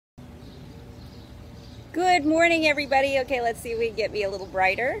Good morning, everybody. Okay, let's see if we can get me a little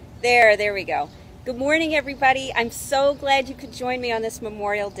brighter. There we go. Good morning, everybody. I'm so glad you could join me on this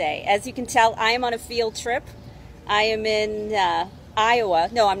Memorial Day. As you can tell, I am on a field trip. I am in Iowa.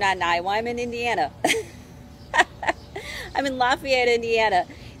 No, I'm not in Iowa. I'm in Indiana. I'm in Lafayette, Indiana,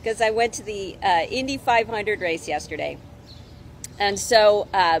 because I went to the Indy 500 race yesterday. And so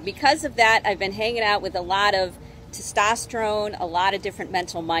because of that, I've been hanging out with a lot of testosterone, a lot of different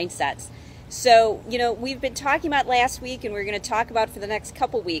mental mindsets. So, we've been talking about last week, and we're going to talk about for the next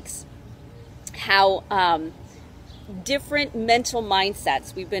couple weeks, how different mental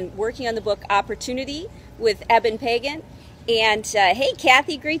mindsets. We've been working on the book Opportunity with Eben Pagan. And hey,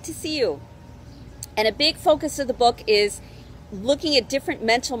 Kathy, great to see you. And a big focus of the book is looking at different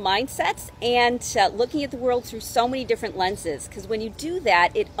mental mindsets and looking at the world through so many different lenses. Because when you do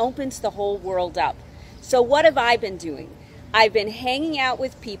that, it opens the whole world up. So what have I been doing? I've been hanging out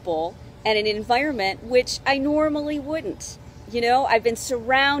with people and an environment which I normally wouldn't. I've been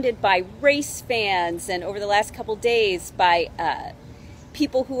surrounded by race fans, and over the last couple days by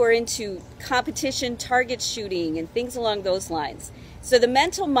people who are into competition target shooting and things along those lines. So the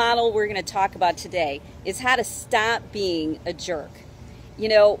mental model we're going to talk about today is how to stop being a jerk.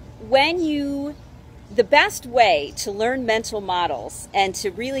 The best way to learn mental models and to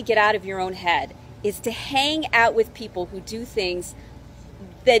really get out of your own head is to hang out with people who do things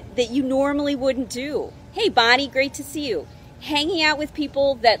that you normally wouldn't do. Hey, Bonnie, great to see you. Hanging out with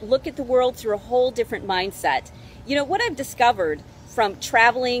people that look at the world through a whole different mindset. What I've discovered from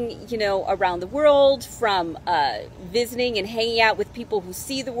traveling, around the world, from visiting and hanging out with people who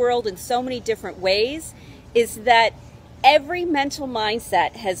see the world in so many different ways, is that every mental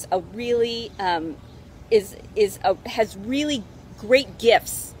mindset has a really has really great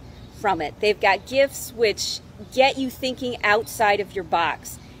gifts from it. They've got gifts which get you thinking outside of your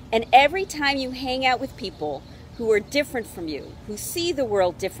box. And every time you hang out with people who are different from you, who see the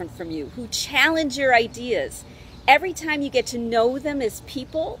world different from you, who challenge your ideas, every time you get to know them as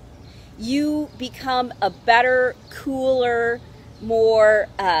people, you become a better, cooler, more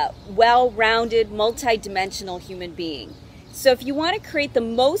well-rounded, multi-dimensional human being. So if you want to create the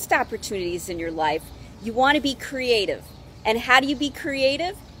most opportunities in your life, you want to be creative. And how do you be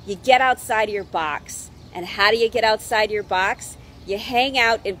creative? You get outside of your box. And how do you get outside of your box? You hang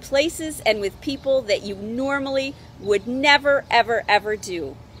out in places and with people that you normally would never, ever, ever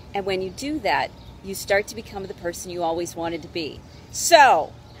do. And when you do that, you start to become the person you always wanted to be.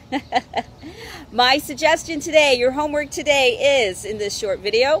 So, my suggestion today, your homework today is, in this short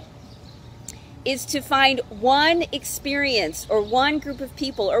video, is to find one experience or one group of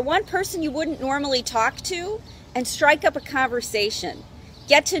people or one person you wouldn't normally talk to and strike up a conversation.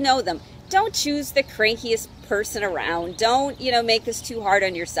 Get to know them. Don't choose the crankiest person around. Don't, make this too hard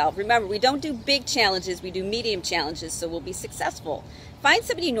on yourself. Remember, we don't do big challenges. We do medium challenges, so we'll be successful. Find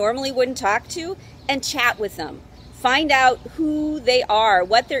somebody you normally wouldn't talk to and chat with them. Find out who they are,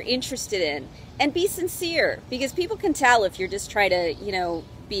 what they're interested in, and be sincere, because people can tell if you're just trying to,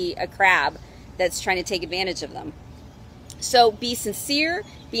 be a crab that's trying to take advantage of them. So be sincere,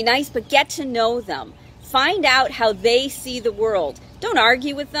 be nice, but get to know them. Find out how they see the world. Don't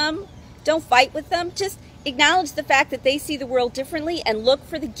argue with them. Don't fight with them. Just acknowledge the fact that they see the world differently and look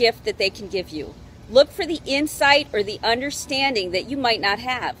for the gift that they can give you. Look for the insight or the understanding that you might not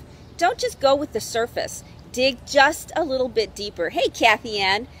have. Don't just go with the surface. Dig just a little bit deeper. Hey, Kathy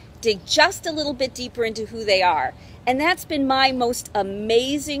Ann, dig just a little bit deeper into who they are. And that's been my most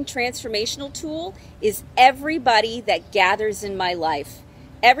amazing transformational tool, is everybody that gathers in my life.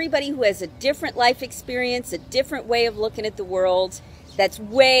 Everybody who has a different life experience, a different way of looking at the world, that's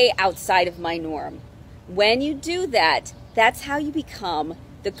way outside of my norm. When you do that, that's how you become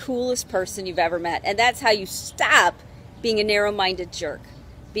the coolest person you've ever met. And that's how you stop being a narrow-minded jerk.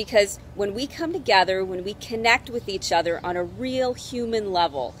 Because when we come together, when we connect with each other on a real human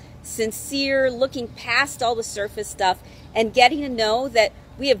level, sincere, looking past all the surface stuff, and getting to know that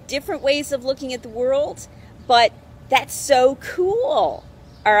we have different ways of looking at the world, but that's so cool.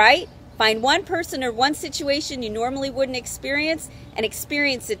 All right? Find one person or one situation you normally wouldn't experience and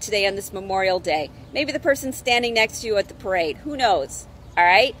experience it today on this Memorial Day. Maybe the person standing next to you at the parade. Who knows? All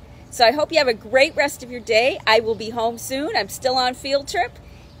right? So I hope you have a great rest of your day. I will be home soon. I'm still on field trip.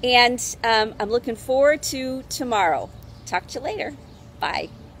 And I'm looking forward to tomorrow. Talk to you later. Bye.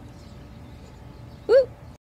 Woo!